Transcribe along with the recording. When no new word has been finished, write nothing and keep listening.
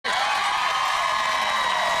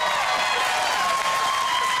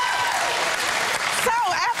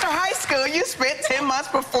school, you spent 10 months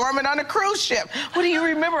performing on a cruise ship. What do you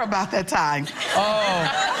remember about that time?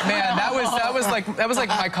 Oh man, that was like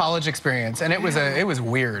my college experience, and it was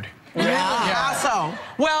weird. Yeah. How so?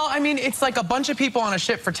 Well, I mean, it's like a bunch of people on a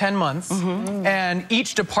ship for 10 months, and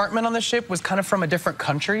each department on the ship was kind of from a different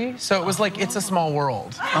country, so it was like It's a Small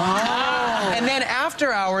World. Oh. And then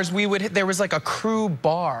after hours, there was like a crew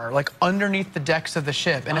bar, like underneath the decks of the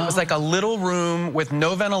ship, and it was like a little room with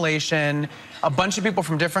no ventilation, a bunch of people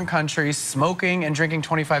from different countries smoking and drinking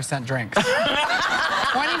 25-cent drinks.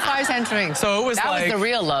 25-cent drinks. So it was that like... was the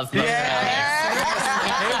real love. Yeah.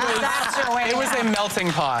 It was a melting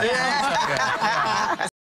pot. Yeah.